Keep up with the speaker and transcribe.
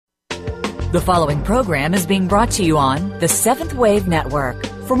The following program is being brought to you on the Seventh Wave Network.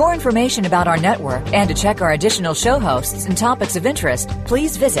 For more information about our network and to check our additional show hosts and topics of interest,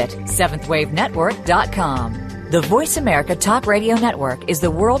 please visit seventhwavenetwork.com. The Voice America Talk Radio Network is the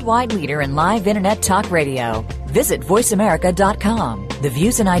worldwide leader in live Internet talk radio. Visit voiceamerica.com. The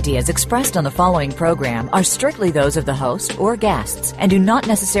views and ideas expressed on the following program are strictly those of the host or guests and do not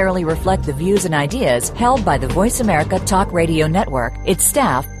necessarily reflect the views and ideas held by the Voice America Talk Radio Network, its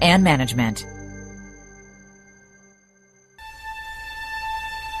staff, and management.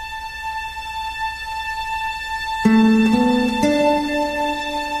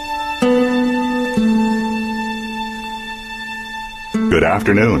 Good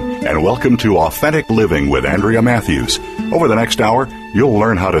afternoon, and welcome to Authentic Living with Andrea Matthews. Over the next hour, you'll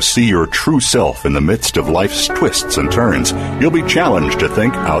learn how to see your true self in the midst of life's twists and turns. You'll be challenged to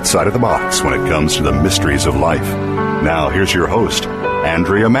think outside of the box when it comes to the mysteries of life. Now, here's your host,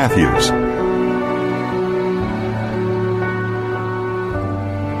 Andrea Matthews.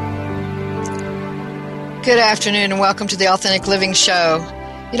 Good afternoon, and welcome to the Authentic Living Show.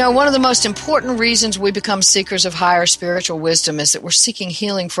 You know, one of the most important reasons we become seekers of higher spiritual wisdom is that we're seeking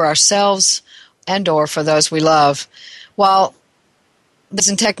healing for ourselves and or for those we love. While there's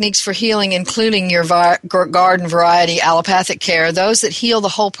techniques for healing, including your garden variety allopathic care, those that heal the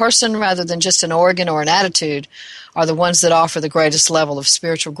whole person rather than just an organ or an attitude are the ones that offer the greatest level of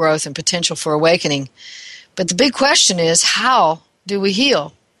spiritual growth and potential for awakening. But the big question is, how do we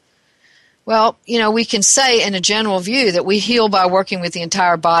heal? Well, you know, we can say in a general view that we heal by working with the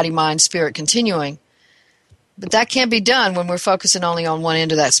entire body, mind, spirit continuum. But that can't be done when we're focusing only on one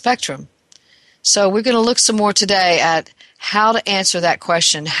end of that spectrum. So we're going to look some more today at how to answer that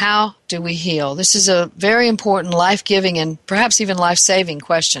question. How do we heal? This is a very important, life-giving, and perhaps even life-saving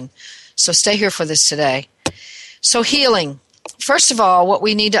question. So stay here for this today. So healing. First of all, what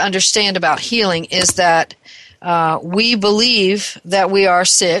we need to understand about healing is that we believe that we are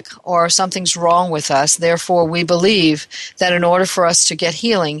sick or something's wrong with us. Therefore, we believe that in order for us to get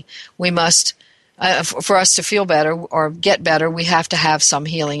healing, we must, for us to feel better or get better, we have to have some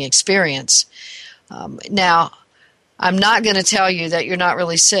healing experience. Now, I'm not going to tell you that you're not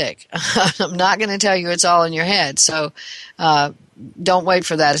really sick. I'm not going to tell you it's all in your head. So don't wait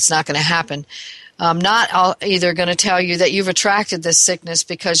for that. It's not going to happen. I'm not either going to tell you that you've attracted this sickness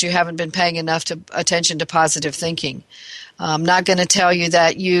because you haven't been paying enough attention to positive thinking. I'm not going to tell you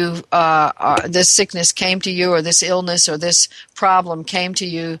that this sickness came to you, or this illness or this problem came to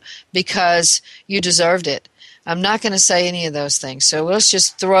you because you deserved it. I'm not going to say any of those things. So let's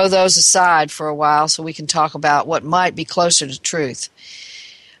just throw those aside for a while so we can talk about what might be closer to truth.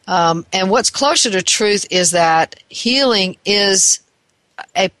 And what's closer to truth is that healing is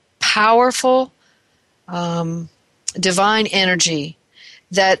a powerful divine energy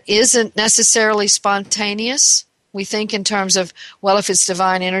that isn't necessarily spontaneous. We think in terms of, well, if it's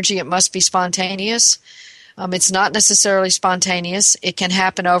divine energy, it must be spontaneous. It's not necessarily spontaneous. It can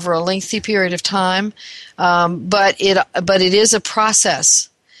happen over a lengthy period of time, but it is a process.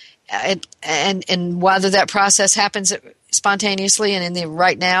 And whether that process happens spontaneously and in the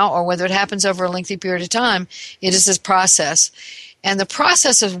right now, or whether it happens over a lengthy period of time, it is this process. And the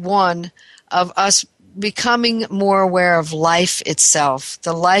process is one of us becoming more aware of life itself,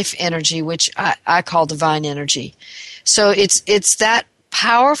 the life energy, which I call divine energy. So it's that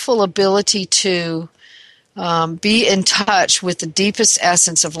powerful ability to be in touch with the deepest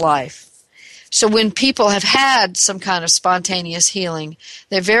essence of life. So when people have had some kind of spontaneous healing,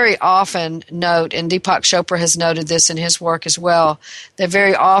 they very often note, and Deepak Chopra has noted this in his work as well, they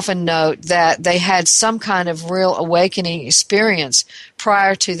very often note that they had some kind of real awakening experience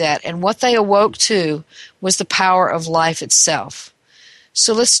prior to that. And what they awoke to was the power of life itself.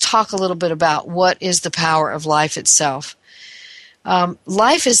 So let's talk a little bit about what is the power of life itself.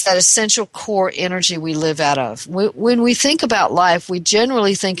 Life is that essential core energy we live out of. When we think about life, we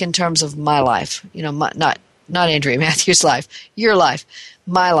generally think in terms of my life. You know, not Andrea Matthews' life, your life,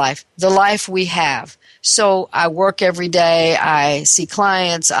 my life, the life we have. So I work every day, I see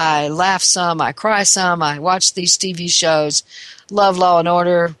clients, I laugh some, I cry some, I watch these TV shows, Love, Law, and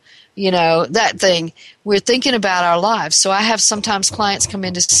Order, you know, that thing. We're thinking about our lives. So I have sometimes clients come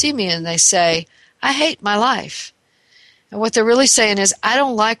in to see me and they say, I hate my life. And what they're really saying is, I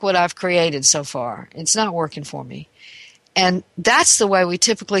don't like what I've created so far. It's not working for me. And that's the way we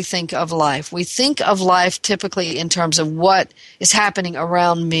typically think of life. We think of life typically in terms of what is happening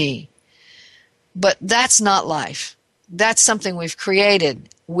around me. But that's not life. That's something we've created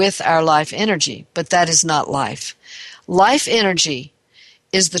with our life energy, but that is not life. Life energy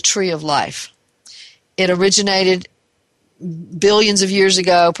is the tree of life. It originated billions of years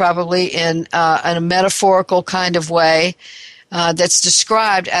ago, probably in a metaphorical kind of way that's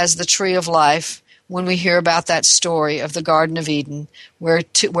described as the tree of life when we hear about that story of the Garden of Eden,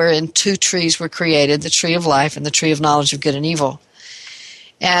 wherein two trees were created, the tree of life and the tree of knowledge of good and evil.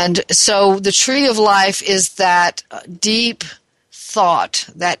 And so the tree of life is that deep thought,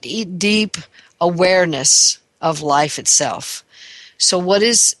 that deep awareness of life itself. So what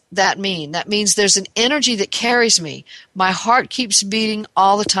does that mean? That means there's an energy that carries me. My heart keeps beating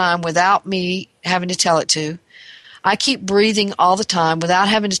all the time without me having to tell it to. I keep breathing all the time without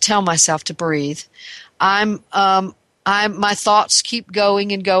having to tell myself to breathe. My thoughts keep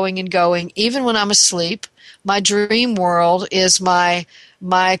going and going and going, even when I'm asleep. My dream world is my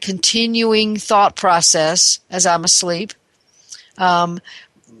continuing thought process as I'm asleep.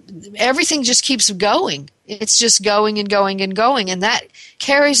 Everything just keeps going. It's just going and going and going, and that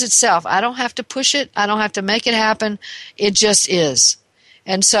carries itself. I don't have to push it. I don't have to make it happen. It just is.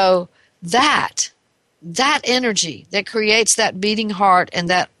 And so that energy that creates that beating heart and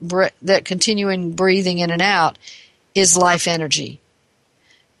that continuing breathing in and out is life energy.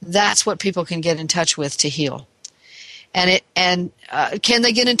 That's what people can get in touch with to heal. And can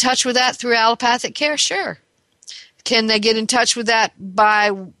they get in touch with that through allopathic care? Sure. Can they get in touch with that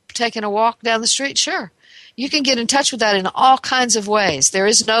by taking a walk down the street? Sure. You can get in touch with that in all kinds of ways. There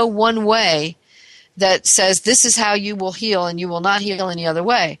is no one way that says this is how you will heal and you will not heal any other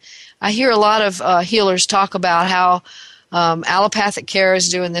way. I hear a lot of healers talk about how allopathic care is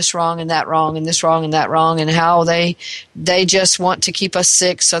doing this wrong and that wrong and this wrong and that wrong, and how they just want to keep us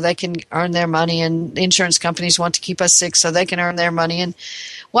sick so they can earn their money, and insurance companies want to keep us sick so they can earn their money. And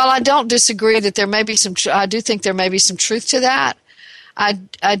while I don't disagree that there may be I do think there may be some truth to that.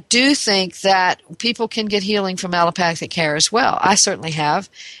 I do think that people can get healing from allopathic care as well. I certainly have,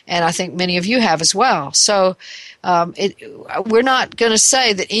 and I think many of you have as well. So we're not going to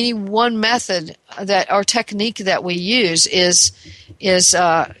say that any one method or technique that we use is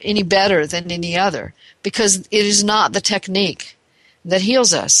any better than any other, because it is not the technique that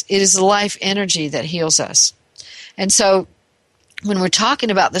heals us. It is the life energy that heals us. And so when we're talking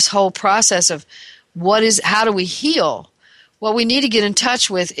about this whole process of how do we heal, what we need to get in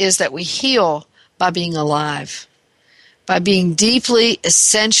touch with is that we heal by being alive, by being deeply,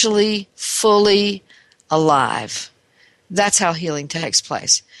 essentially, fully alive. That's how healing takes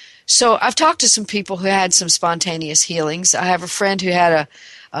place. So I've talked to some people who had some spontaneous healings. I have a friend who had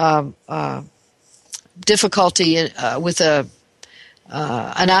a difficulty with an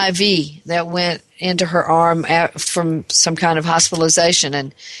IV that went into her arm from some kind of hospitalization,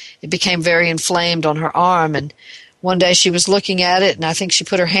 and it became very inflamed on her arm. And one day she was looking at it, and I think she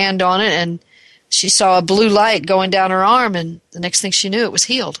put her hand on it, and she saw a blue light going down her arm, and the next thing she knew, it was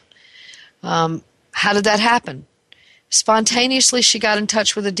healed. How did that happen? Spontaneously, she got in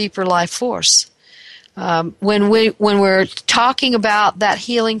touch with a deeper life force. When we're talking about that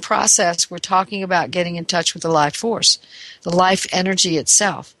healing process, we're talking about getting in touch with the life force, the life energy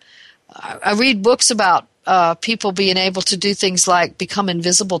itself. I read books about people being able to do things like become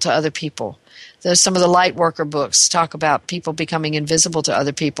invisible to other people. Some of the light worker books talk about people becoming invisible to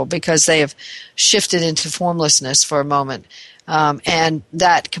other people because they have shifted into formlessness for a moment. And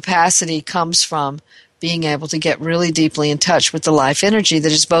that capacity comes from being able to get really deeply in touch with the life energy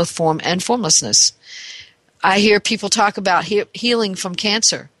that is both form and formlessness. I hear people talk about healing from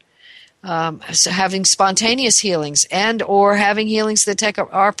cancer, so having spontaneous healings and or having healings that take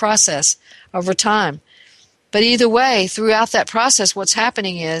our process over time. But either way, throughout that process, what's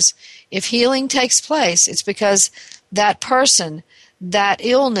happening is if healing takes place, it's because that person, that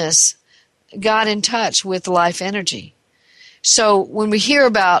illness, got in touch with life energy. So when we hear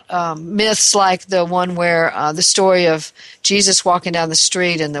about myths like the one where the story of Jesus walking down the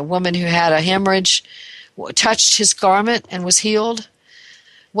street and the woman who had a hemorrhage touched his garment and was healed,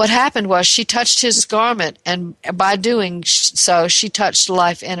 what happened was she touched his garment, and by doing so, she touched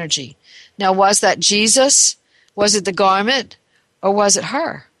life energy. Now, was that Jesus? Was it the garment? Or was it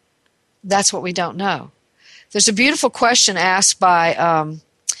her? That's what we don't know. There's a beautiful question asked by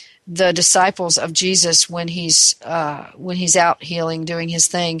the disciples of Jesus when he's out healing, doing his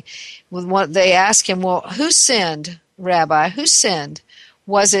thing. They ask him, well, who sinned, Rabbi? Who sinned?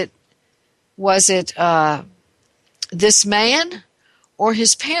 Was it this man or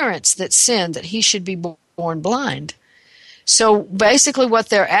his parents that sinned that he should be born blind? So basically what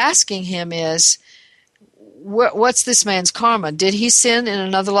they're asking him is, what's this man's karma? Did he sin in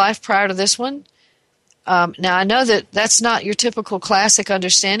another life prior to this one? Now, I know that that's not your typical classic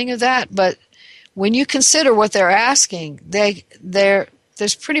understanding of that, but when you consider what they're asking,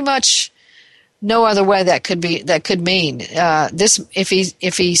 there's pretty much no other way that could mean this.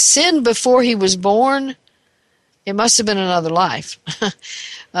 If he sinned before he was born, it must have been another life.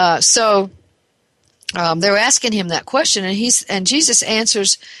 So they're asking him that question, and Jesus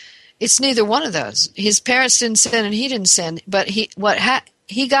answers, it's neither one of those. His parents didn't sin and he didn't sin, but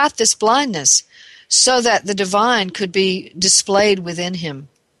he got this blindness so that the divine could be displayed within him.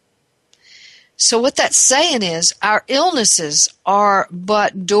 So what that's saying is our illnesses are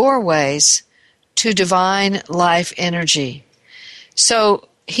but doorways to divine life energy. So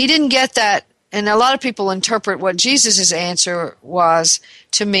he didn't get that, and a lot of people interpret what Jesus' answer was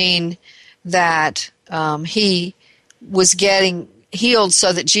to mean that he was getting healed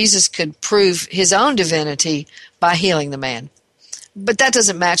so that Jesus could prove his own divinity by healing the man. But that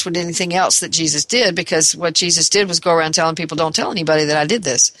doesn't match with anything else that Jesus did, because what Jesus did was go around telling people, don't tell anybody that I did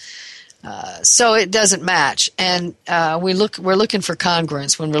this. So it doesn't match, and we're looking for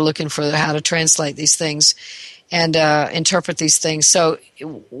congruence when we're looking for how to translate these things and interpret these things. So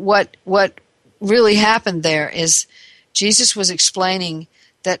what really happened there is Jesus was explaining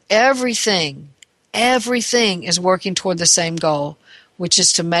that everything is working toward the same goal, which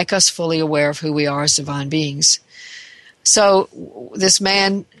is to make us fully aware of who we are as divine beings. So this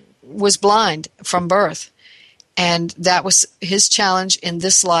man was blind from birth, and that was his challenge in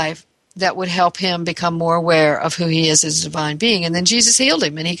this life that would help him become more aware of who he is as a divine being. And then Jesus healed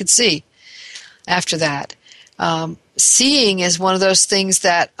him, and he could see after that. Seeing is one of those things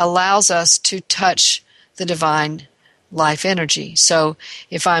that allows us to touch the divine life energy. So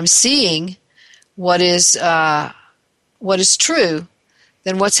if I'm seeing what is true,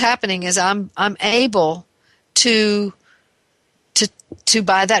 then what's happening is I'm able to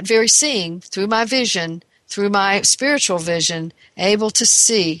by that very seeing, through my vision, through my spiritual vision, able to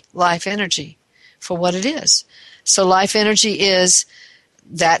see life energy for what it is. So life energy is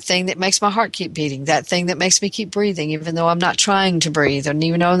that thing that makes my heart keep beating, that thing that makes me keep breathing, even though I'm not trying to breathe, and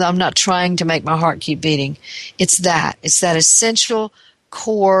even though I'm not trying to make my heart keep beating. It's that essential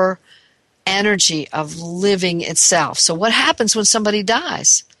core energy of living itself. So what happens when somebody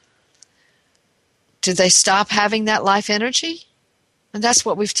dies? Do they stop having that life energy? And that's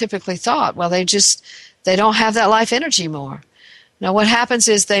what we've typically thought. Well, they don't have that life energy more. Now, what happens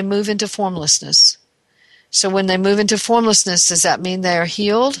is they move into formlessness. So when they move into formlessness, does that mean they are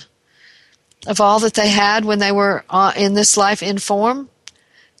healed of all that they had when they were in this life in form?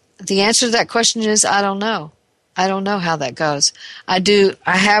 The answer to that question is, I don't know. I don't know how that goes. I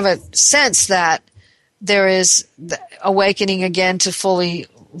have a sense that there is the awakening again to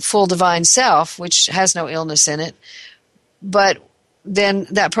full divine self, which has no illness in it. But then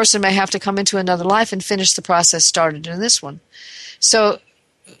that person may have to come into another life and finish the process started in this one. So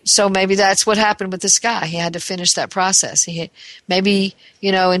maybe that's what happened with this guy. He had to finish that process. Maybe,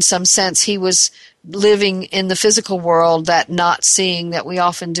 in some sense, he was living in the physical world, that not seeing that we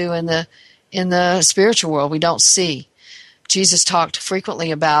often do in the spiritual world. We don't see. Jesus talked frequently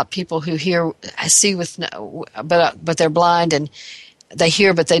about people who see but they're blind, and they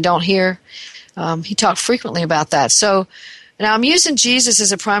hear but they don't hear. He talked frequently about that. So now I'm using Jesus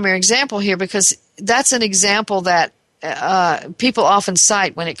as a primary example here because that's an example that people often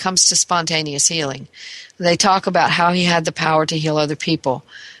cite when it comes to spontaneous healing. They talk about how he had the power to heal other people.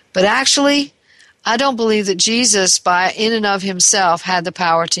 But actually, I don't believe that Jesus, in and of himself, had the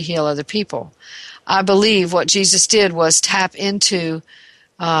power to heal other people. I believe what Jesus did was tap into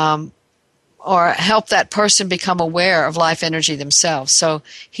or help that person become aware of life energy themselves. So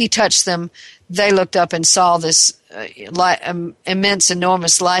he touched them. They looked up and saw this immense,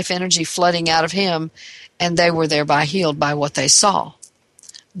 enormous life energy flooding out of him, and they were thereby healed by what they saw.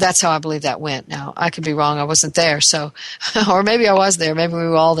 That's how I believe that went. Now, I could be wrong. I wasn't there, so, or maybe I was there. Maybe we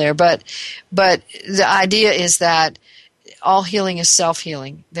were all there. But the idea is that all healing is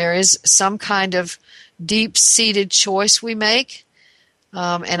self-healing. There is some kind of deep-seated choice we make,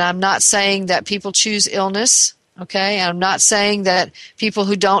 and I'm not saying that people choose illness. Okay, I'm not saying that people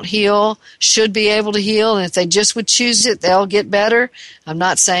who don't heal should be able to heal, and if they just would choose it, they'll get better. I'm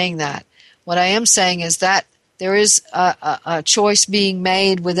not saying that. What I am saying is that there is a choice being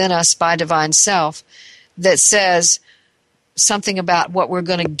made within us by divine self that says something about what we're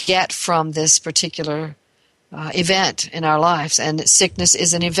going to get from this particular event in our lives. And sickness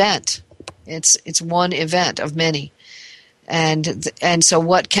is an event. It's one event of many. And so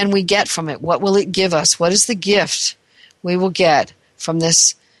what can we get from it? What will it give us? What is the gift we will get from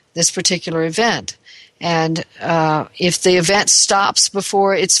this particular event? And if the event stops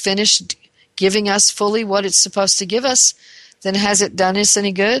before it's finished giving us fully what it's supposed to give us, then has it done us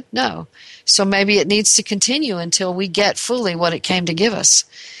any good? No. So maybe it needs to continue until we get fully what it came to give us.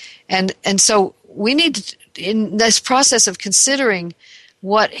 And so we need to, in this process of considering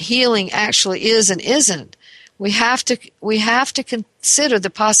what healing actually is and isn't, we have to consider the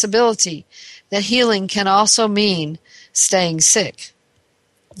possibility that healing can also mean staying sick.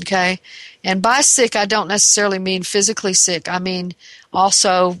 Okay? And by sick, I don't necessarily mean physically sick. I mean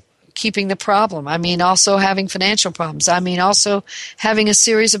also keeping the problem. I mean also having financial problems. I mean also having a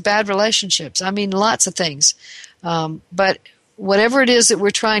series of bad relationships. I mean lots of things. But whatever it is that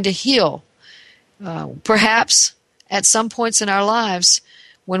we're trying to heal, perhaps at some points in our lives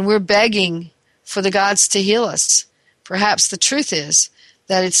when we're begging for the gods to heal us, perhaps the truth is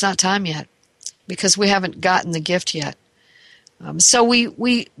that it's not time yet because we haven't gotten the gift yet. So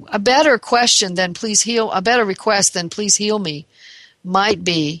a better question than please heal, a better request than please heal me might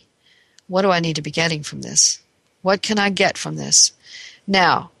be, what do I need to be getting from this? What can I get from this?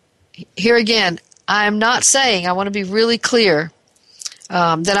 Now, here again, I'm not saying, I want to be really clear,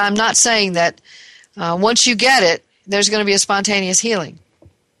 that I'm not saying that once you get it, there's going to be a spontaneous healing.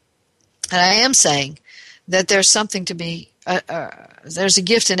 And I am saying that there's something to be, there's a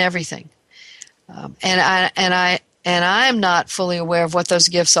gift in everything. And I'm not fully aware of what those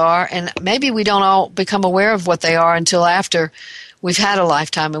gifts are, and maybe we don't all become aware of what they are until after we've had a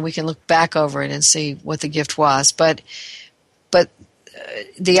lifetime and we can look back over it and see what the gift was. But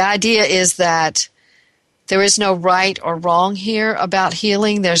the idea is that there is no right or wrong here about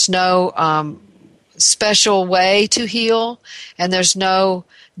healing. There's no special way to heal, and there's no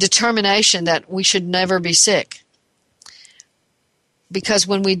determination that we should never be sick. Because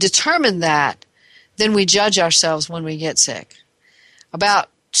when we determine that, then we judge ourselves when we get sick. About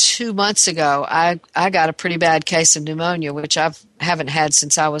 2 months ago, I got a pretty bad case of pneumonia, which I haven't had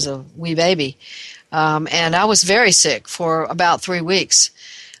since I was a wee baby. And I was very sick for about 3 weeks.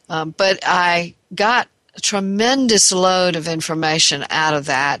 But I got a tremendous load of information out of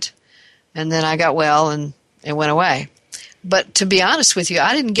that, and then I got well and it went away. But to be honest with you,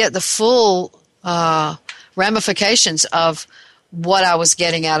 I didn't get the full ramifications of what I was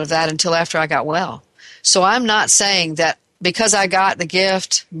getting out of that until after I got well. So I'm not saying that because I got the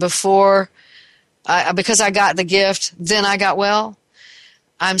gift because I got the gift, then I got well.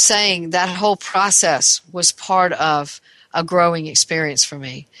 I'm saying that whole process was part of a growing experience for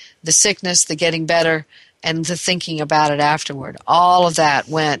me. The sickness, the getting better, and the thinking about it afterward. All of that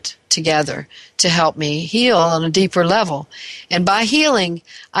went together to help me heal on a deeper level. And by healing,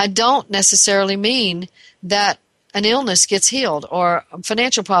 I don't necessarily mean that an illness gets healed or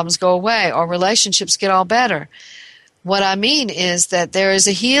financial problems go away or relationships get all better. What I mean is that there is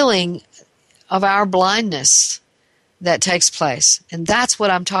a healing of our blindness that takes place. And that's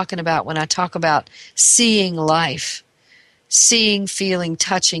what I'm talking about when I talk about seeing life, seeing, feeling,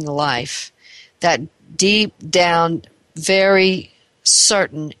 touching life, that deep down, very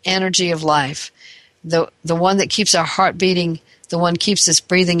certain energy of life, the one that keeps our heart beating, the one keeps us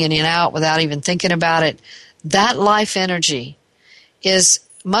breathing in and out without even thinking about it. That life energy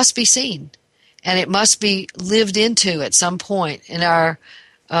must be seen, and it must be lived into at some point in our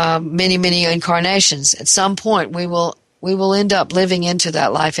many, many incarnations. At some point, we will end up living into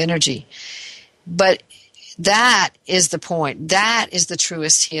that life energy. But that is the point. That is the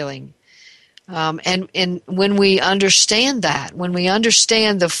truest healing. And when we understand that, when we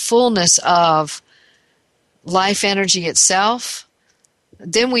understand the fullness of life energy itself,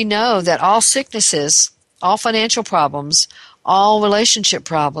 then we know that all sicknesses, all financial problems, all relationship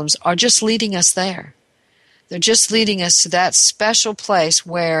problems are just leading us there. They're just leading us to that special place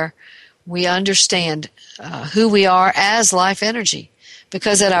where we understand who we are as life energy.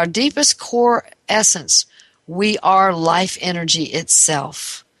 Because at our deepest core essence, we are life energy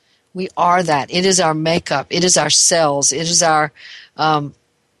itself. We are that. It is our makeup. It is our cells. It is our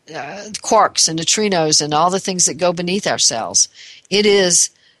quarks and neutrinos and all the things that go beneath our cells. It is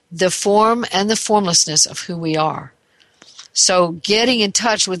the form and the formlessness of who we are. So getting in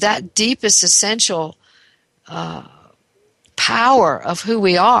touch with that deepest essential power of who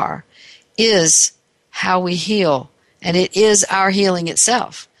we are is how we heal, and it is our healing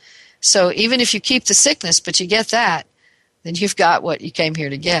itself. So even if you keep the sickness, but you get that, then you've got what you came here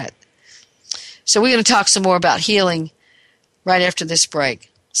to get. So we're going to talk some more about healing right after this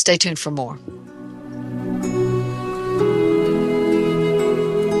break. Stay tuned for more.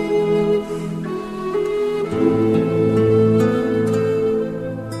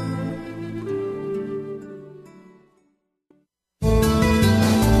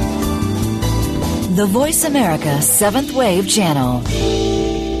 The Voice America 7th Wave Channel.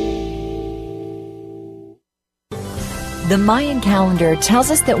 The Mayan calendar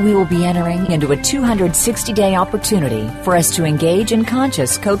tells us that we will be entering into a 260-day opportunity for us to engage in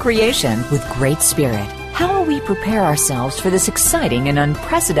conscious co-creation with Great Spirit. How will we prepare ourselves for this exciting and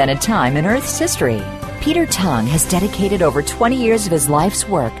unprecedented time in Earth's history? Peter Tung has dedicated over 20 years of his life's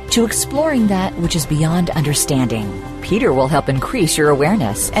work to exploring that which is beyond understanding. Peter will help increase your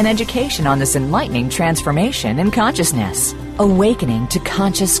awareness and education on this enlightening transformation in consciousness. Awakening to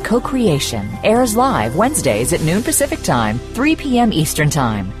Conscious Co-Creation airs live Wednesdays at noon Pacific Time, 3 p.m. Eastern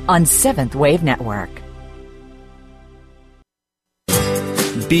Time on Seventh Wave Network.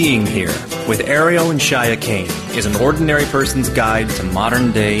 Being Here with Ariel and Shia Kane is an ordinary person's guide to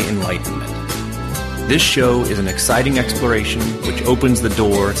modern-day enlightenment. This show is an exciting exploration which opens the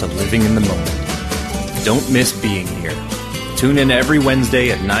door to living in the moment. Don't miss Being Here. Tune in every Wednesday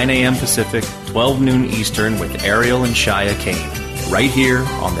at 9 a.m. Pacific, 12 noon Eastern with Ariel and Shia Kane, right here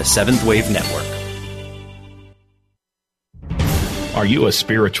on the Seventh Wave Network. Are you a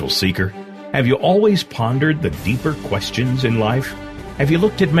spiritual seeker? Have you always pondered the deeper questions in life? Have you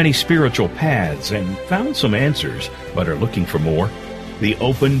looked at many spiritual paths and found some answers, but are looking for more? The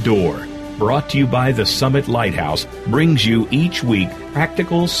Open Door, brought to you by the Summit Lighthouse, brings you each week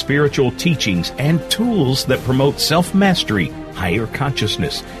practical spiritual teachings and tools that promote self-mastery, higher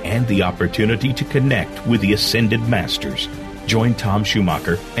consciousness, and the opportunity to connect with the Ascended Masters. Join Tom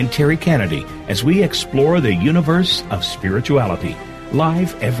Schumacher and Terry Kennedy as we explore the universe of spirituality,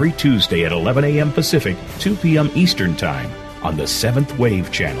 live every Tuesday at 11 a.m. Pacific, 2 p.m. Eastern Time on the Seventh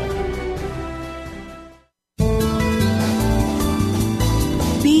Wave Channel.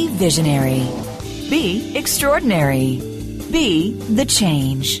 Be visionary. Be extraordinary. Be the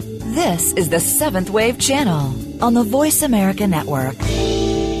change. This is the Seventh Wave Channel on the Voice America Network.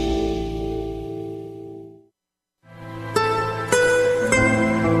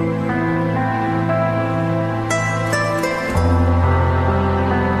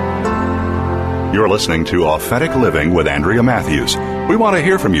 You're listening to Authentic Living with Andrea Matthews. We want to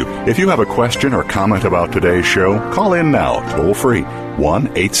hear from you. If you have a question or comment about today's show, call in now, toll free,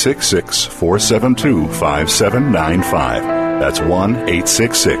 1-866-472-5795. That's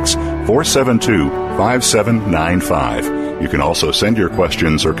 1-866-472-5795. You can also send your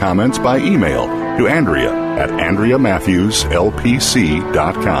questions or comments by email to Andrea at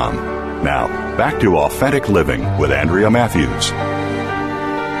AndreaMatthewsLPC.com. Now, back to Authentic Living with Andrea Matthews.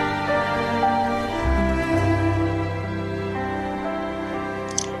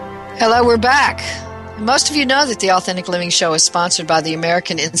 Hello, we're back. Most of you know that the Authentic Living Show is sponsored by the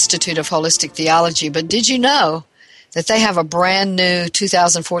American Institute of Holistic Theology, but did you know that they have a brand new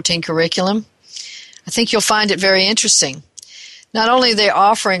 2014 curriculum? I think you'll find it very interesting. Not only are they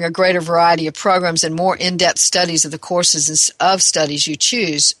offering a greater variety of programs and more in-depth studies of the courses of studies you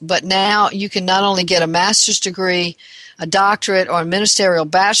choose, but now you can not only get a master's degree, a doctorate, or a ministerial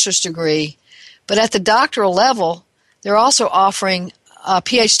bachelor's degree, but at the doctoral level, they're also offering a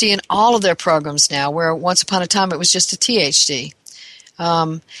PhD in all of their programs now, where once upon a time it was just a THD.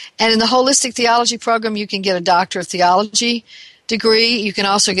 And in the Holistic Theology program, you can get a Doctor of Theology degree. You can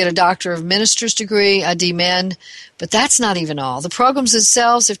also get a Doctor of Ministers degree, a DMin, but that's not even all. The programs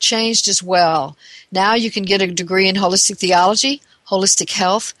themselves have changed as well. Now you can get a degree in Holistic Theology, Holistic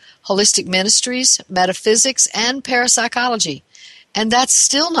Health, Holistic Ministries, Metaphysics, and Parapsychology. And that's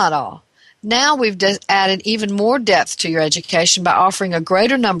still not all. Now we've added even more depth to your education by offering a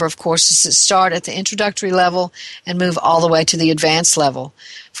greater number of courses that start at the introductory level and move all the way to the advanced level.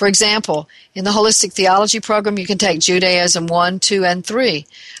 For example, in the Holistic Theology program, you can take Judaism 1, 2, and 3,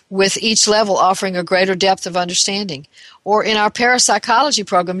 with each level offering a greater depth of understanding. Or in our Parapsychology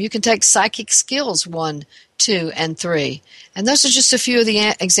program, you can take Psychic Skills 1, 2, and 3. And those are just a few of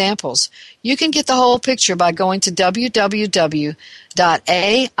the examples. You can get the whole picture by going to www.aiht.edu.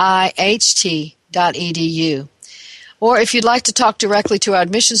 Or if you'd like to talk directly to our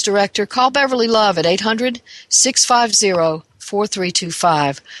admissions director, call Beverly Love at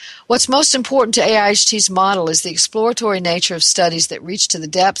 800-650-4325. What's most important to AIHT's model is the exploratory nature of studies that reach to the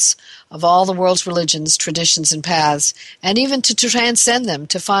depths of all the world's religions, traditions, and paths, and even to transcend them,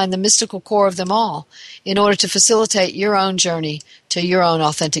 to find the mystical core of them all, in order to facilitate your own journey to your own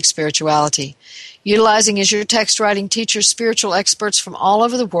authentic spirituality. Utilizing as your text-writing teachers spiritual experts from all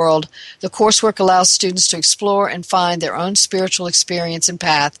over the world, the coursework allows students to explore and find their own spiritual experience and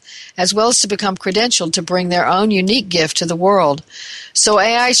path, as well as to become credentialed to bring their own unique gift to the world. So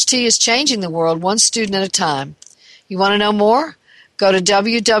AIHT is changing the world one student at a time. You want to know more? Go to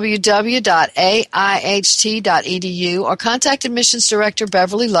www.aiht.edu or contact Admissions Director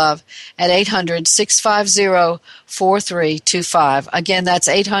Beverly Love at 800-650-4325. Again, that's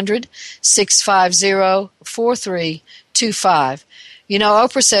 800-650-4325. 625. You know,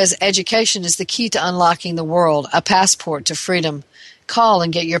 Oprah says education is the key to unlocking the world, a passport to freedom. Call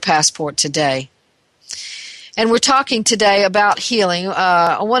and get your passport today. And we're talking today about healing.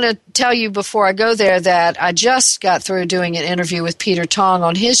 I want to tell you before I go there that I just got through doing an interview with Peter Tong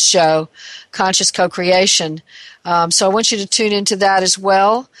on his show, Conscious Co-Creation. So I want you to tune into that as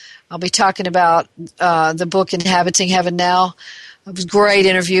well. I'll be talking about the book Inhabiting Heaven Now. It was a great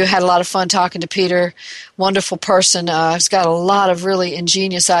interview. Had a lot of fun talking to Peter. Wonderful person. He's got a lot of really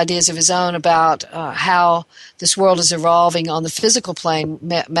ingenious ideas of his own about how this world is evolving on the physical plane,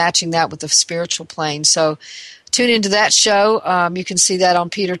 matching that with the spiritual plane. So tune into that show. You can see that on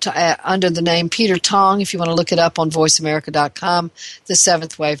under the name Peter Tong if you want to look it up on voiceamerica.com, the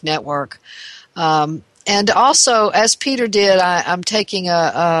Seventh Wave Network. And also, as Peter did, I'm taking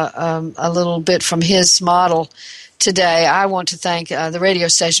a little bit from his model today. I want to thank the radio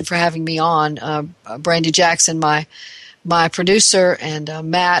station for having me on. Brandy Jackson, my producer, and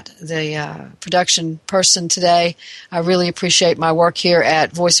Matt, the production person today. I really appreciate my work here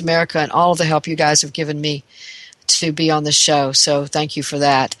at Voice America and all of the help you guys have given me to be on the show. So thank you for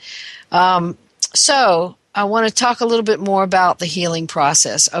that. So I want to talk a little bit more about the healing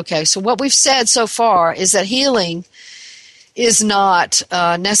process. Okay, so what we've said so far is that healing is not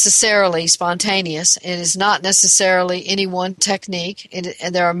necessarily spontaneous. It is not necessarily any one technique.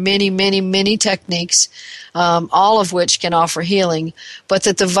 And there are many, many, many techniques, all of which can offer healing. But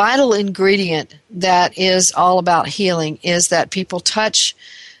that the vital ingredient that is all about healing is that people touch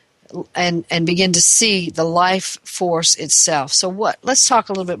and begin to see the life force itself. So let's talk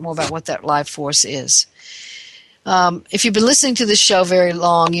a little bit more about what that life force is. If you've been listening to this show very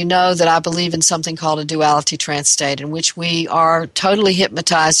long, you know that I believe in something called a duality trance state, in which we are totally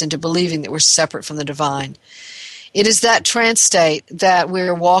hypnotized into believing that we're separate from the divine. It is that trance state that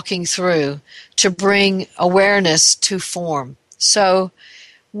we're walking through to bring awareness to form. So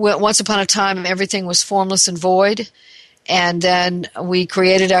once upon a time, everything was formless and void, and then we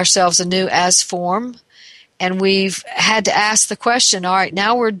created ourselves anew as form. And we've had to ask the question, all right,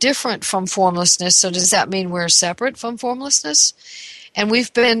 now we're different from formlessness, so does that mean we're separate from formlessness? And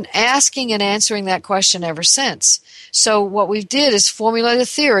we've been asking and answering that question ever since. So what we did is formulate a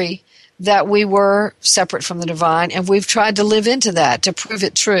theory that we were separate from the divine, and we've tried to live into that to prove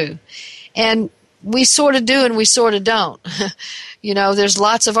it true. And we sort of do and we sort of don't. You know, there's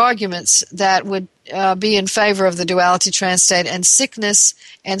lots of arguments that would be in favor of the duality trance state, and sickness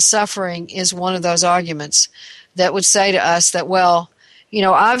and suffering is one of those arguments that would say to us that, well, you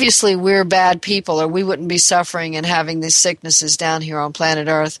know, obviously we're bad people, or we wouldn't be suffering and having these sicknesses down here on planet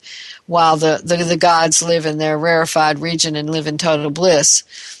Earth while the gods live in their rarefied region and live in total bliss.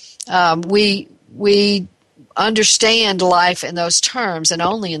 We understand life in those terms, and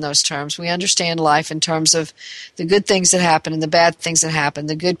only in those terms. We understand life in terms of the good things that happen and the bad things that happen,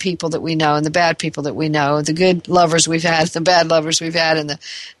 the good people that we know and the bad people that we know, the good lovers we've had, the bad lovers we've had, and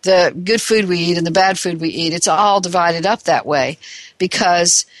the good food we eat and the bad food we eat. It's all divided up that way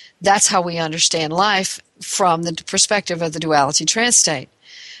because that's how we understand life from the perspective of the duality trance state.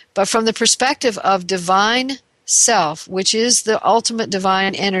 But from the perspective of divine self, which is the ultimate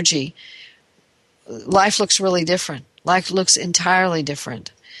divine energy, life looks really different. Life looks entirely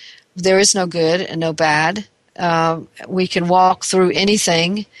different. There is no good and no bad. We can walk through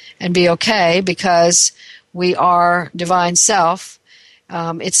anything and be okay because we are divine self.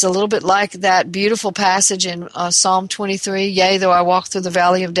 It's a little bit like that beautiful passage in Psalm 23, "Yea, though I walk through the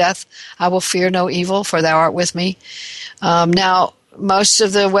valley of death, I will fear no evil, for thou art with me." Now, most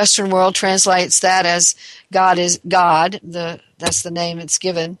of the Western world translates that as God is God. That's the name it's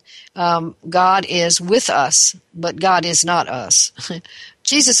given. God is with us, but God is not us.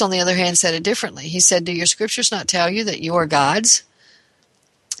 Jesus, on the other hand, said it differently. He said, "Do your scriptures not tell you that you are gods?"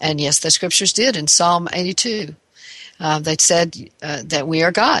 And yes, the scriptures did in Psalm 82. They said that we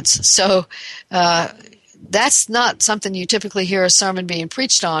are gods. So that's not something you typically hear a sermon being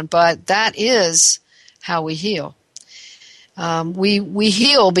preached on, but that is how we heal. We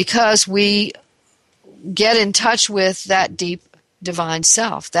heal because we get in touch with that deep divine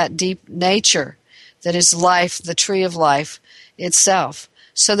self, that deep nature that is life, the tree of life itself,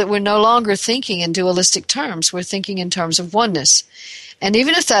 so that we're no longer thinking in dualistic terms. We're thinking in terms of oneness. And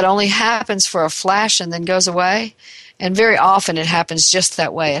even if that only happens for a flash and then goes away, and very often it happens just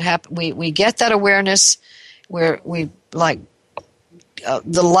that way. We get that awareness where the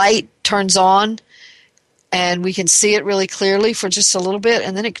light turns on, and we can see it really clearly for just a little bit,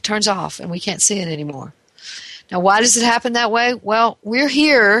 and then it turns off, and we can't see it anymore. Now, why does it happen that way? Well, we're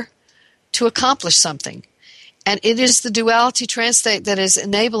here to accomplish something. And it is the duality trance state that is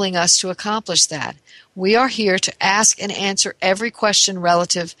enabling us to accomplish that. We are here to ask and answer every question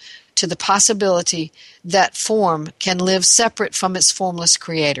relative to the possibility that form can live separate from its formless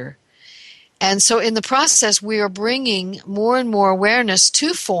creator. And so in the process, we are bringing more and more awareness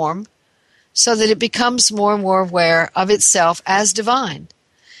to form so that it becomes more and more aware of itself as divine.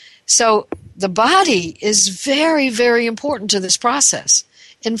 So the body is very, very important to this process.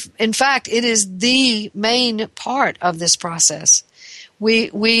 In fact, it is the main part of this process.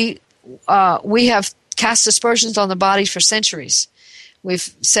 We have cast aspersions on the body for centuries.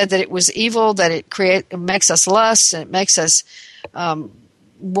 We've said that it was evil, that it makes us lust, and it makes us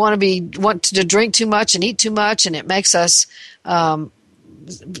want to drink too much and eat too much, and it makes us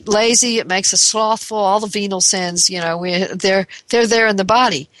lazy. It makes us slothful. All the venal sins, they're there in the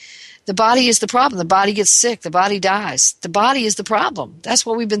body. The body is the problem. The body gets sick. The body dies. The body is the problem. That's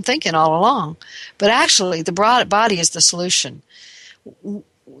what we've been thinking all along. But actually, the body is the solution.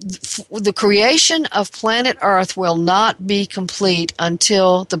 The creation of planet Earth will not be complete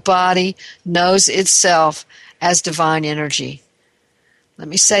until the body knows itself as divine energy. Let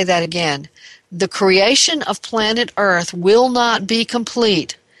me say that again. The creation of planet Earth will not be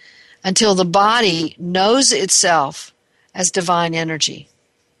complete until the body knows itself as divine energy.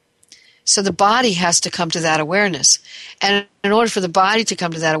 So the body has to come to that awareness. And in order for the body to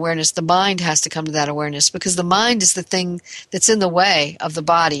come to that awareness, the mind has to come to that awareness, because the mind is the thing that's in the way of the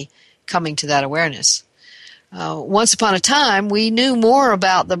body coming to that awareness. Once upon a time, we knew more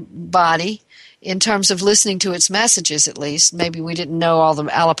about the body in terms of listening to its messages, at least. Maybe we didn't know all the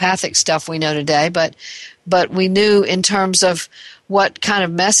allopathic stuff we know today, but we knew in terms of what kind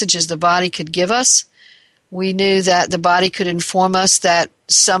of messages the body could give us. We knew that the body could inform us that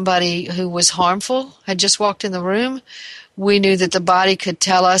somebody who was harmful had just walked in the room. We knew that the body could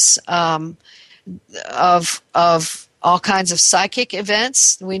tell us of all kinds of psychic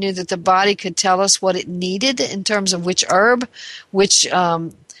events. We knew that the body could tell us what it needed in terms of which herb, which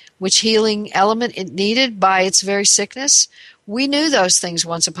healing element it needed by its very sickness. We knew those things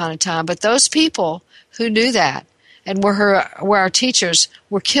once upon a time, but those people who knew that and were our teachers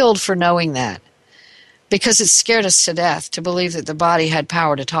were killed for knowing that, because it scared us to death to believe that the body had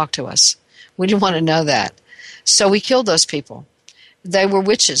power to talk to us. We didn't want to know that. So we killed those people. They were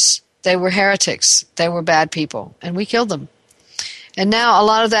witches. They were heretics. They were bad people, and we killed them. And now a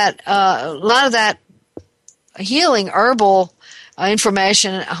lot of that healing, herbal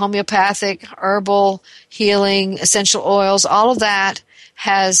information, homeopathic, herbal healing, essential oils, all of that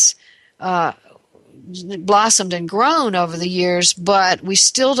has blossomed and grown over the years, but we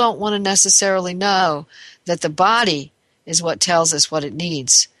still don't want to necessarily know that the body is what tells us what it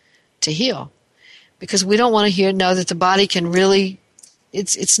needs to heal, because we don't want to know that the body can really.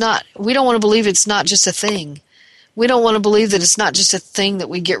 It's not. We don't want to believe it's not just a thing. We don't want to believe that it's not just a thing that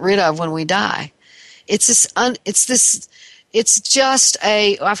we get rid of when we die. It's this. It's just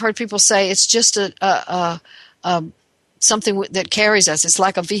a. I've heard people say it's just a something that carries us. It's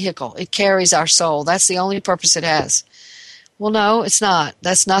like a vehicle. It carries our soul. That's the only purpose it has. Well, no, it's not.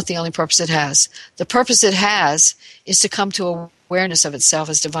 That's not the only purpose it has. The purpose it has is to come to awareness of itself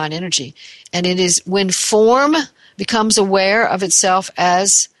as divine energy. And it is when form becomes aware of itself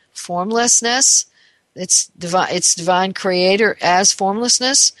as formlessness, its divine creator as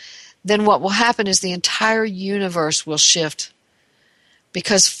formlessness, then what will happen is the entire universe will shift,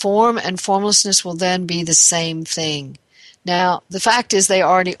 because form and formlessness will then be the same thing. Now, the fact is they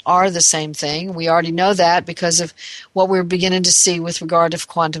already are the same thing. We already know that because of what we're beginning to see with regard to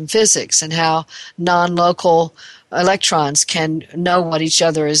quantum physics and how non-local electrons can know what each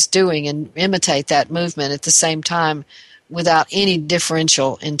other is doing and imitate that movement at the same time without any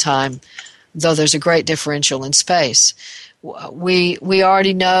differential in time, though there's a great differential in space. We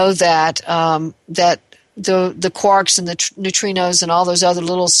already know that the quarks and the neutrinos and all those other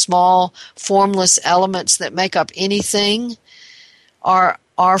little small formless elements that make up anything are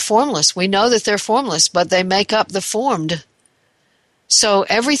formless. We know that they're formless, but they make up the formed. So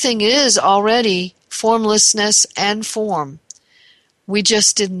everything is already formlessness and form. We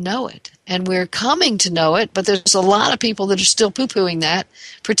just didn't know it. And we're coming to know it, but there's a lot of people that are still poo-pooing that,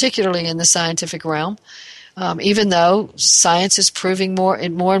 particularly in the scientific realm, even though science is proving more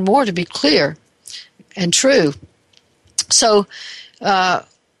and more to be clear and true. So the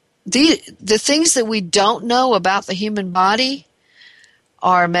things that we don't know about the human body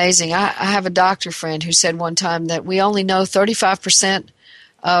are amazing. I have a doctor friend who said one time that we only know 35%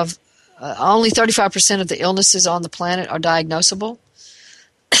 of the illnesses on the planet are diagnosable.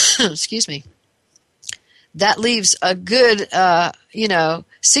 Excuse me. That leaves a good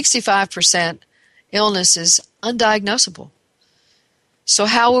 65% illnesses undiagnosable. So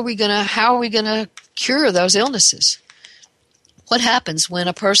how are we gonna cure those illnesses? What happens when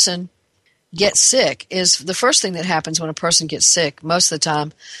a person gets sick is the first thing that happens when a person gets sick most of the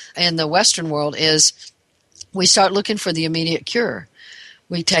time in the Western world is we start looking for the immediate cure.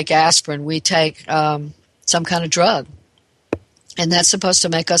 We take aspirin, we take some kind of drug, and that's supposed to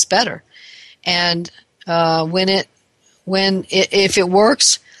make us better. And if it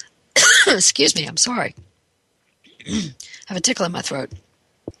works, excuse me, I'm sorry. I have a tickle in my throat.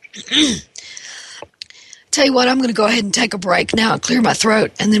 Tell you what, I'm going to go ahead and take a break now and clear my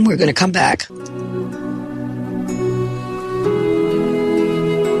throat, and then we're going to come back.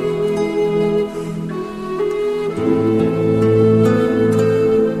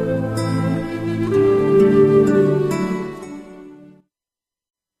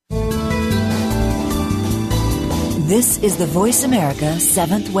 This is the Voice America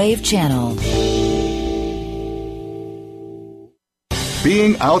 7th Wave Channel.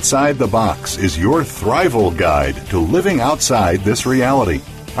 Being outside the box is your Thrival guide to living outside this reality.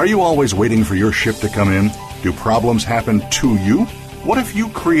 Are you always waiting for your ship to come in? Do problems happen to you? What if you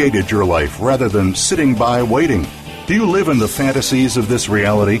created your life rather than sitting by waiting? Do you live in the fantasies of this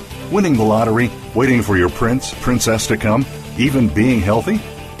reality, winning the lottery, waiting for your prince, princess to come, even being healthy?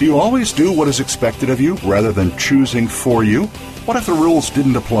 Do you always do what is expected of you rather than choosing for you? What if the rules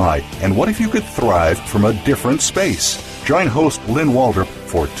didn't apply? And what if you could thrive from a different space? Join host Lynn Waldrop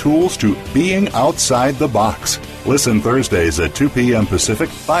for Tools to Being Outside the Box. Listen Thursdays at 2 p.m. Pacific,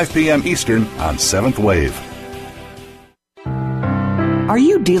 5 p.m. Eastern on 7th Wave. Are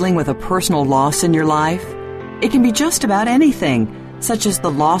you dealing with a personal loss in your life? It can be just about anything, such as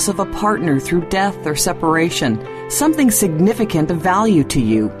the loss of a partner through death or separation, something significant of value to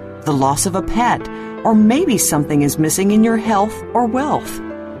you, the loss of a pet, or maybe something is missing in your health or wealth.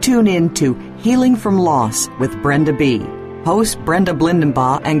 Tune in to Healing from Loss with Brenda B. Host Brenda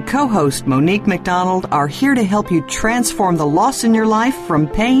Blindenbaugh and co-host Monique McDonald are here to help you transform the loss in your life from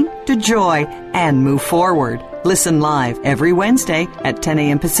pain to joy and move forward. Listen live every Wednesday at 10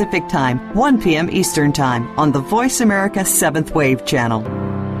 a.m. Pacific Time, 1 p.m. Eastern Time on the Voice America 7th Wave Channel.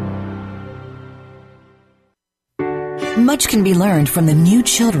 Much can be learned from the new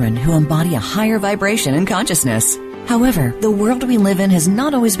children who embody a higher vibration and consciousness. However, the world we live in has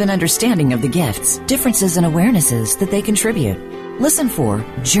not always been understanding of the gifts, differences, and awarenesses that they contribute. Listen for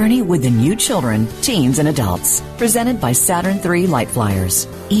Journey with the New Children, Teens, and Adults, presented by Saturn III Light Flyers.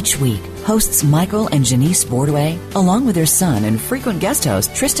 Each week, hosts Michael and Janice Bordway, along with their son and frequent guest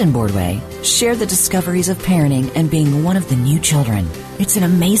host Tristan Bordway, share the discoveries of parenting and being one of the new children. It's an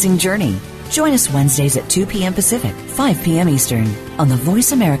amazing journey. Join us Wednesdays at 2 p.m. Pacific, 5 p.m. Eastern, on the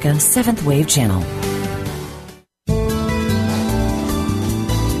Voice America 7th Wave Channel.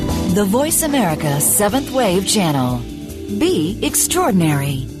 The Voice America 7th Wave Channel. Be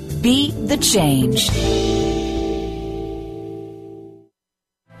extraordinary. Be the change.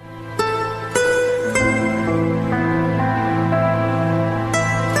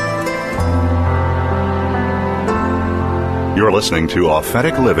 You're listening to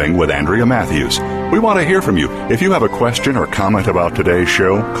Authentic Living with Andrea Matthews. We want to hear from you. If you have a question or comment about today's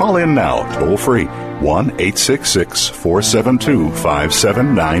show, call in now, toll free,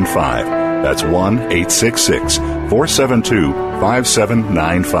 1-866-472-5795. That's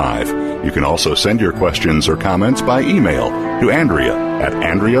 1-866-472-5795. You can also send your questions or comments by email to Andrea at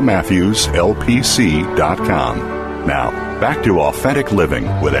AndreaMatthewsLPC.com. Now, back to Authentic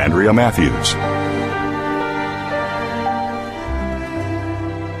Living with Andrea Matthews.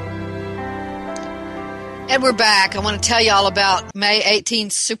 And we're back. I want to tell you all about May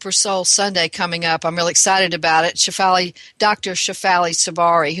 18th Super Soul Sunday coming up. I'm really excited about it. Dr. Shefali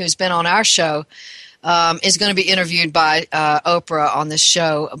Sabari, who's been on our show, is going to be interviewed by Oprah on this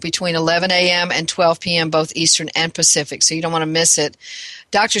show between 11 a.m. and 12 p.m., both Eastern and Pacific, so you don't want to miss it.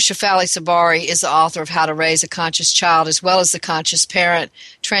 Dr. Shefali Sabari is the author of How to Raise a Conscious Child, as well as The Conscious Parent,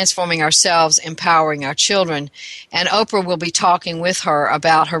 Transforming Ourselves, Empowering Our Children. And Oprah will be talking with her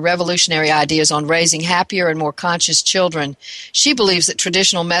about her revolutionary ideas on raising happier and more conscious children. She believes that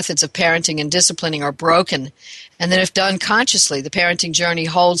traditional methods of parenting and disciplining are broken, and that if done consciously, the parenting journey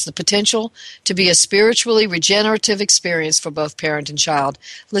holds the potential to be a spiritually regenerative experience for both parent and child.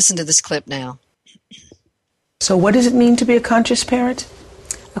 Listen to this clip now. So what does it mean to be a conscious parent?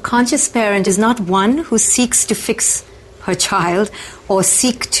 A conscious parent is not one who seeks to fix her child or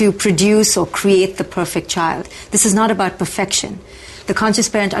seek to produce or create the perfect child. This is not about perfection. The conscious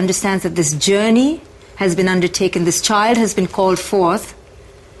parent understands that this journey has been undertaken, this child has been called forth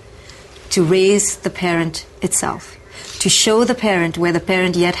to raise the parent itself, to show the parent where the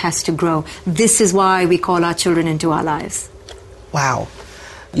parent yet has to grow. This is why we call our children into our lives. Wow.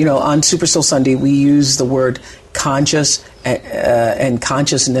 You know, on Super Soul Sunday, we use the word conscious and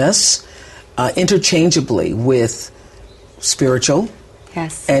consciousness interchangeably with spiritual.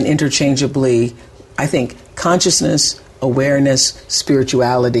 Yes. And interchangeably, I think, consciousness, awareness,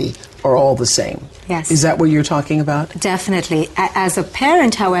 spirituality are all the same. Yes. Is that what you're talking about? Definitely. As a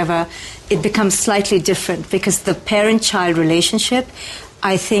parent, however, it becomes slightly different because the parent-child relationship,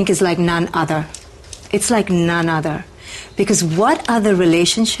 I think, is like none other. It's like none other. Because what other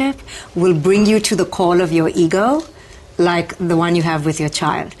relationship will bring you to the call of your ego like the one you have with your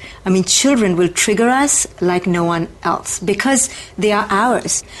child? I mean, children will trigger us like no one else because they are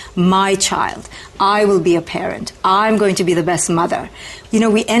ours. My child. I will be a parent. I'm going to be the best mother. You know,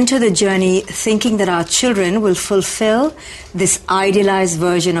 we enter the journey thinking that our children will fulfill this idealized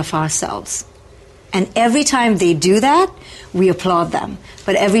version of ourselves. And every time they do that, we applaud them.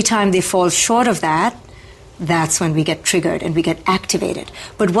 But every time they fall short of that, that's when we get triggered and we get activated.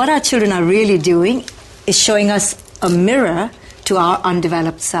 But what our children are really doing is showing us a mirror to our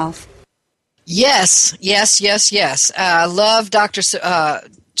undeveloped self. Yes. I love Dr. Shefali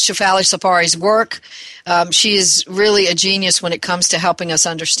Sapari's work. She is really a genius when it comes to helping us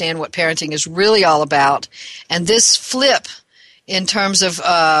understand what parenting is really all about. And this flip in terms of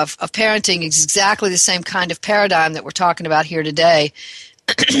parenting is exactly the same kind of paradigm that we're talking about here today,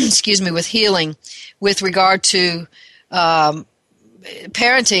 excuse me, with healing. With regard to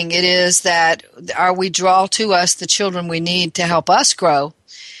parenting, it is that we draw to us the children we need to help us grow,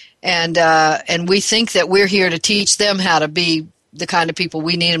 and we think that we're here to teach them how to be the kind of people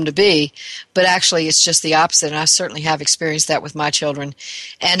we need them to be, but actually it's just the opposite. And I certainly have experienced that with my children.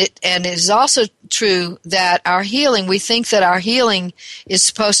 And it is also true that our healing, we think that our healing is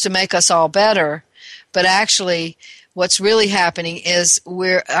supposed to make us all better, but actually what's really happening is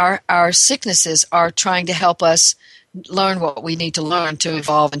our sicknesses are trying to help us learn what we need to learn to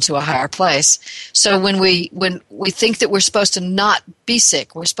evolve into a higher place. So when we think that we're supposed to not be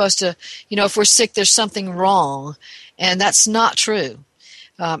sick, we're supposed to, if we're sick, there's something wrong, and that's not true.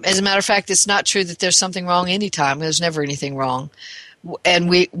 As a matter of fact, it's not true that there's something wrong anytime. There's never anything wrong.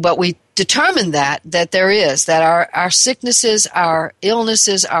 But we determine that there is, that our sicknesses, our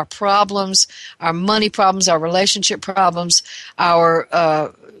illnesses, our problems, our money problems, our relationship problems,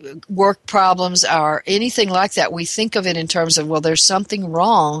 our work problems, our anything like that, we think of it in terms of, well, there's something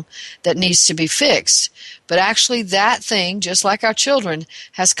wrong that needs to be fixed. But actually that thing, just like our children,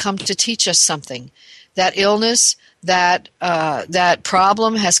 has come to teach us something. That illness, that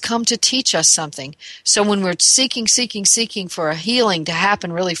problem has come to teach us something. So when we're seeking for a healing to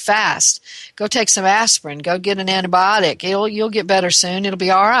happen really fast, go take some aspirin, go get an antibiotic. You'll get better soon. It'll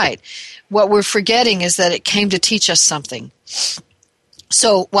be all right. What we're forgetting is that it came to teach us something.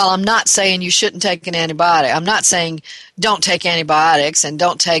 So while I'm not saying you shouldn't take an antibiotic, I'm not saying don't take antibiotics and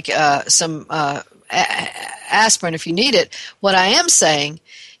don't take some aspirin if you need it. What I am saying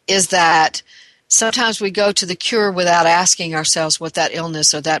is that sometimes we go to the cure without asking ourselves what that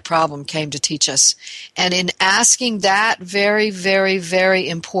illness or that problem came to teach us. And in asking that very, very, very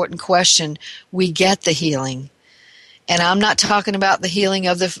important question, we get the healing. And I'm not talking about the healing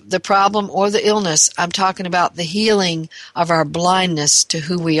of the problem or the illness. I'm talking about the healing of our blindness to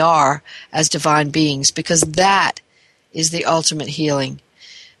who we are as divine beings, because that is the ultimate healing.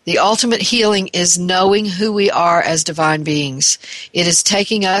 The ultimate healing is knowing who we are as divine beings. It is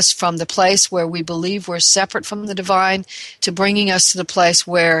taking us from the place where we believe we're separate from the divine to bringing us to the place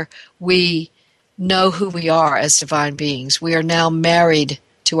where we know who we are as divine beings. We are now married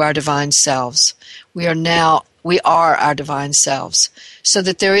to our divine selves. We are our divine selves, so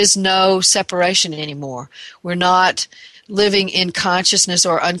that there is no separation anymore. We're not living in consciousness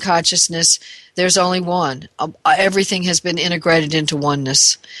or unconsciousness. There's only one. Everything has been integrated into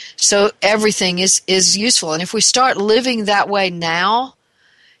oneness. So everything is useful. And if we start living that way now,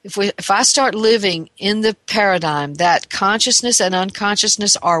 if I start living in the paradigm that consciousness and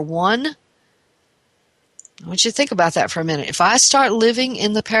unconsciousness are one, I want you to think about that for a minute. If I start living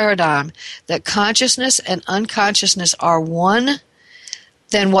in the paradigm that consciousness and unconsciousness are one,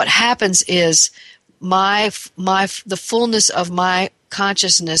 then what happens is the fullness of my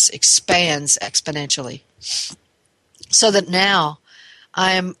consciousness expands exponentially. So that now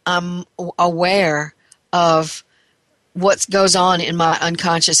I'm aware of what goes on in my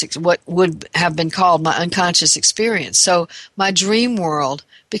unconscious, what would have been called my unconscious experience. So my dream world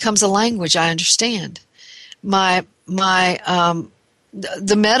becomes a language I understand. The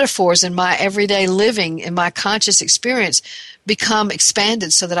metaphors in my everyday living, in my conscious experience, become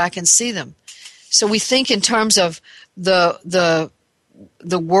expanded so that I can see them. So we think in terms of the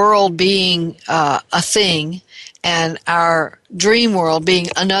world being a thing and our dream world being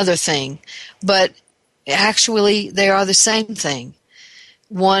another thing, but actually they are the same thing.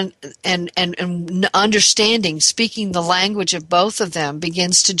 One and understanding, speaking the language of both of them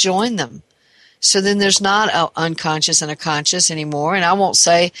begins to join them. So then there's not an unconscious and a conscious anymore. And I won't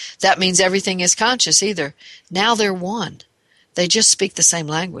say that means everything is conscious either. Now they're one. They just speak the same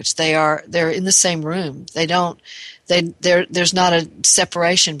language. They're in the same room. There's not a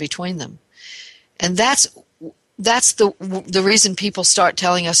separation between them. And that's the reason people start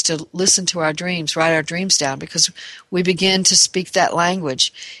telling us to listen to our dreams, write our dreams down, because we begin to speak that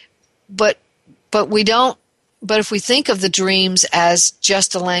language. But we don't. But if we think of the dreams as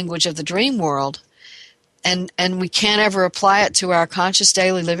just a language of the dream world, and we can't ever apply it to our conscious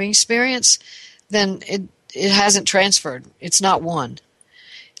daily living experience, then it hasn't transferred. It's not one.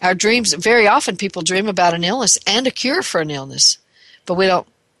 Our dreams, very often people dream about an illness and a cure for an illness, but we don't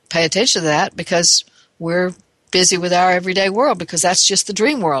pay attention to that because we're busy with our everyday world, because that's just the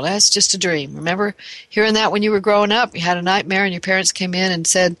dream world. That's just a dream. Remember hearing that when you were growing up? You had a nightmare and your parents came in and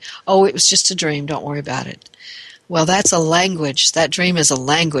said, oh, it was just a dream. Don't worry about it. Well, that's a language. That dream is a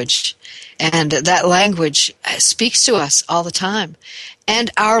language. And that language speaks to us all the time.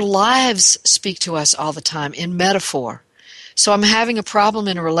 And our lives speak to us all the time in metaphor. So I'm having a problem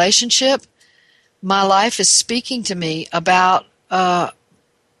in a relationship. My life is speaking to me about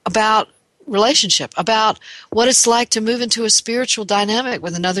relationship, about what it's like to move into a spiritual dynamic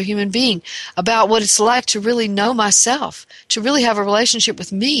with another human being, about what it's like to really know myself, to really have a relationship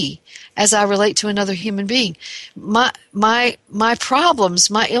with me as I relate to another human being. My problems,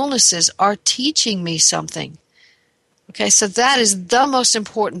 my illnesses are teaching me something. Okay, so that is the most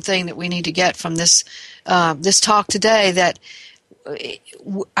important thing that we need to get from this talk today, that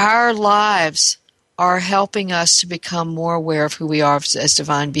our lives are helping us to become more aware of who we are as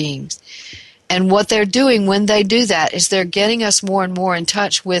divine beings. And what they're doing when they do that is they're getting us more and more in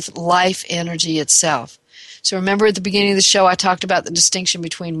touch with life energy itself. So remember at the beginning of the show I talked about the distinction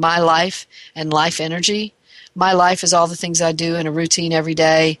between my life and life energy. My life is all the things I do in a routine every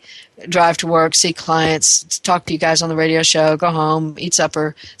day: drive to work, see clients, talk to you guys on the radio show, go home, eat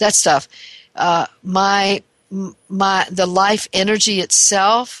supper, that stuff. The life energy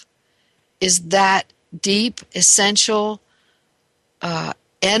itself is that deep, essential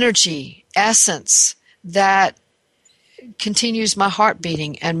energy, essence that continues my heart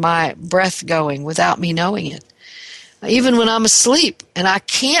beating and my breath going without me knowing it. Even when I'm asleep and I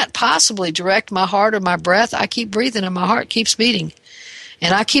can't possibly direct my heart or my breath, I keep breathing and my heart keeps beating.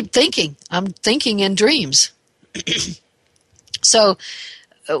 And I keep thinking. I'm thinking in dreams. So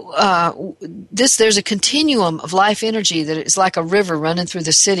there's a continuum of life energy that is like a river running through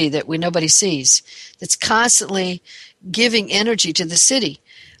the city that nobody sees, that's constantly giving energy to the city.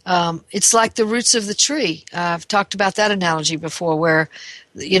 It's like the roots of the tree. I've talked about that analogy before, where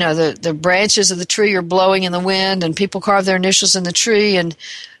the branches of the tree are blowing in the wind and people carve their initials in the tree, and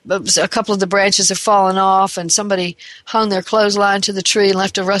a couple of the branches have fallen off and somebody hung their clothesline to the tree and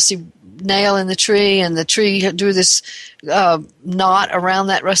left a rusty nail in the tree, and the tree drew this knot around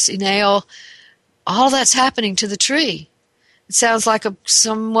that rusty nail. All that's happening to the tree. It sounds like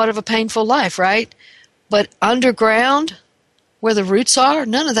somewhat of a painful life, right? But underground, where the roots are,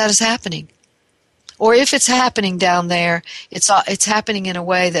 none of that is happening. Or if it's happening down there, it's happening in a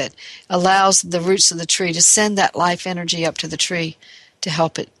way that allows the roots of the tree to send that life energy up to the tree to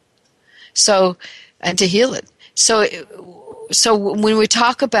help it, and to heal it. So when we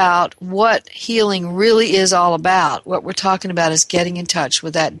talk about what healing really is all about, what we're talking about is getting in touch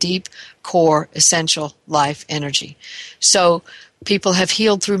with that deep, core, essential life energy. So people have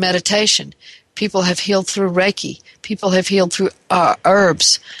healed through meditation. People have healed through Reiki. People have healed through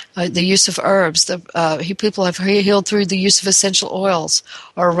herbs, the use of herbs. People have healed through the use of essential oils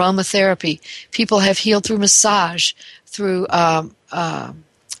or aromatherapy. People have healed through massage, through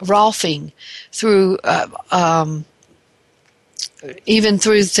Rolfing, through even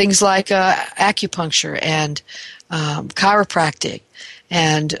through things like acupuncture and chiropractic,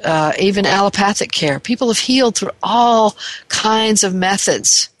 and even allopathic care. People have healed through all kinds of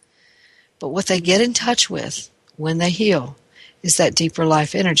methods. But what they get in touch with when they heal is that deeper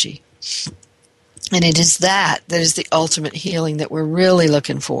life energy. And it is that is the ultimate healing that we're really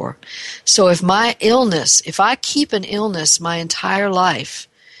looking for. So if I keep an illness my entire life,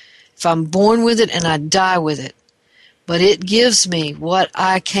 if I'm born with it and I die with it, but it gives me what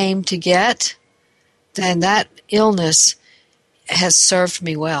I came to get, then that illness has served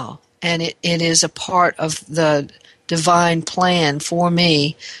me well. And it is a part of the divine plan for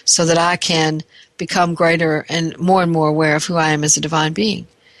me so that I can become greater and more aware of who I am as a divine being.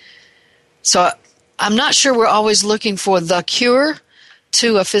 So I'm not sure we're always looking for the cure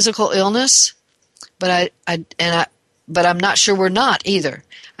to a physical illness, but I'm not sure we're not either.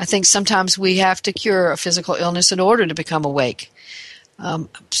 I think sometimes we have to cure a physical illness in order to become awake.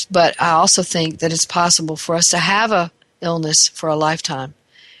 But I also think that it's possible for us to have a illness for a lifetime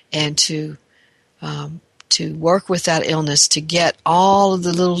and to work with that illness to get all of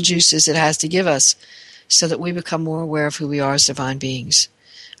the little juices it has to give us so that we become more aware of who we are as divine beings.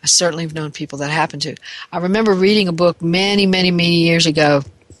 I certainly have known people that happened to. I remember reading a book many, many, many years ago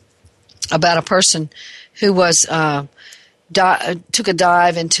about a person who was took a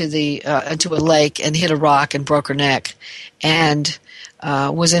dive into a lake and hit a rock and broke her neck, and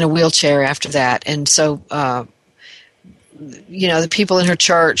was in a wheelchair after that. And so, the people in her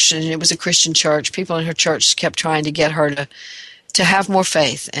church, and it was a Christian church, people in her church kept trying to get her to have more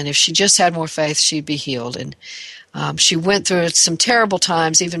faith. And if she just had more faith, she'd be healed. And she went through some terrible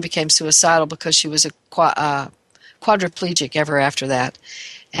times, even became suicidal because she was a quadriplegic ever after that.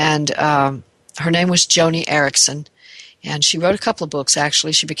 And her name was Joni Eareckson. And she wrote a couple of books,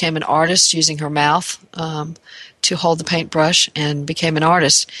 actually. She became an artist using her mouth to hold the paintbrush and became an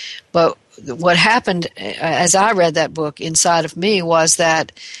artist. But what happened as I read that book inside of me was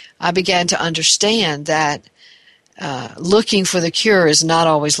that I began to understand that looking for the cure is not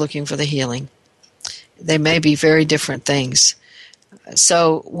always looking for the healing. They may be very different things.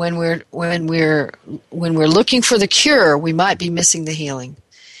 So when we're looking for the cure, we might be missing the healing.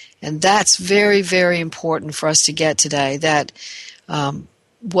 And that's very, very important for us to get today, that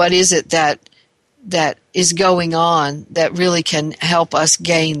what is it that is going on that really can help us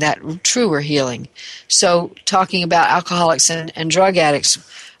gain that truer healing. So talking about alcoholics and drug addicts,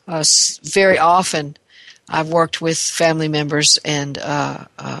 very often I've worked with family members and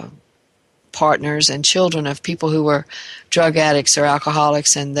partners and children of people who were drug addicts or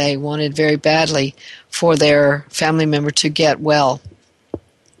alcoholics, and they wanted very badly for their family member to get well.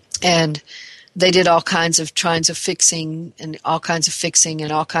 And they did all kinds of fixing and all kinds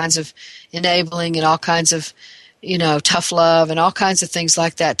of enabling and all kinds of, tough love and all kinds of things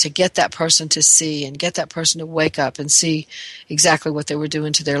like that to get that person to see and get that person to wake up and see exactly what they were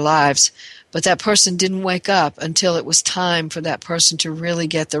doing to their lives. But that person didn't wake up until it was time for that person to really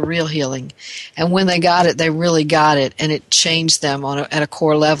get the real healing. And when they got it, they really got it, and it changed them at a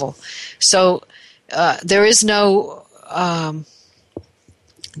core level. So there is no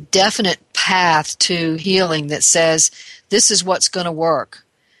definite path to healing that says this is what's going to work.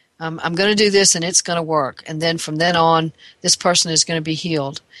 I'm going to do this and it's going to work. And then from then on, this person is going to be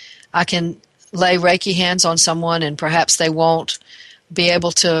healed. I can lay Reiki hands on someone and perhaps they won't be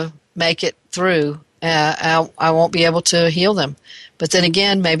able to make it through. I won't be able to heal them. But then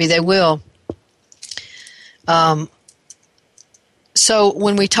again, maybe they will. So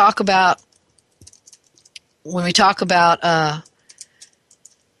when we talk about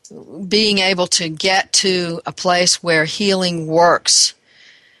being able to get to a place where healing works,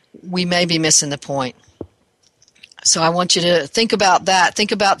 we may be missing the point. So I want you to think about that.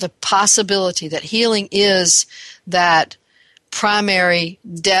 Think about the possibility that healing is that primary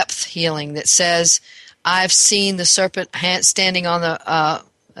depth healing that says, I've seen the serpent standing on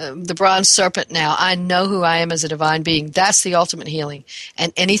the bronze serpent now. I know who I am as a divine being. That's the ultimate healing.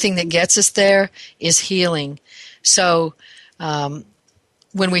 And anything that gets us there is healing. So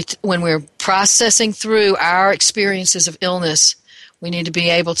when we're processing through our experiences of illness, we need to be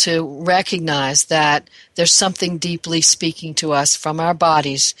able to recognize that there's something deeply speaking to us from our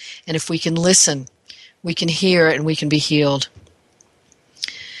bodies, and if we can listen, we can hear and we can be healed.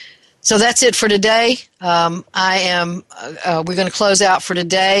 So that's it for today. We're going to close out for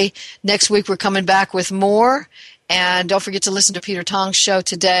today. Next week we're coming back with more. And don't forget to listen to Peter Tong's show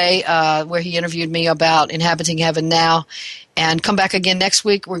today, where he interviewed me about inhabiting heaven now. And come back again next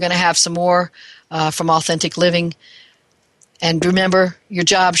week. We're going to have some more from Authentic Living. And remember, your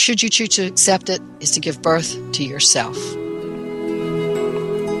job, should you choose to accept it, is to give birth to yourself.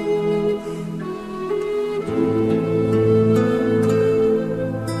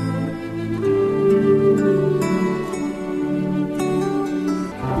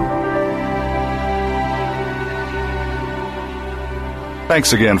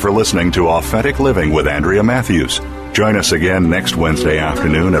 Thanks again for listening to Authentic Living with Andrea Matthews. Join us again next Wednesday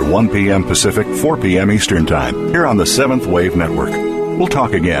afternoon at 1 p.m. Pacific, 4 p.m. Eastern Time, here on the Seventh Wave Network. We'll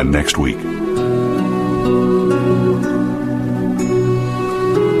talk again next week.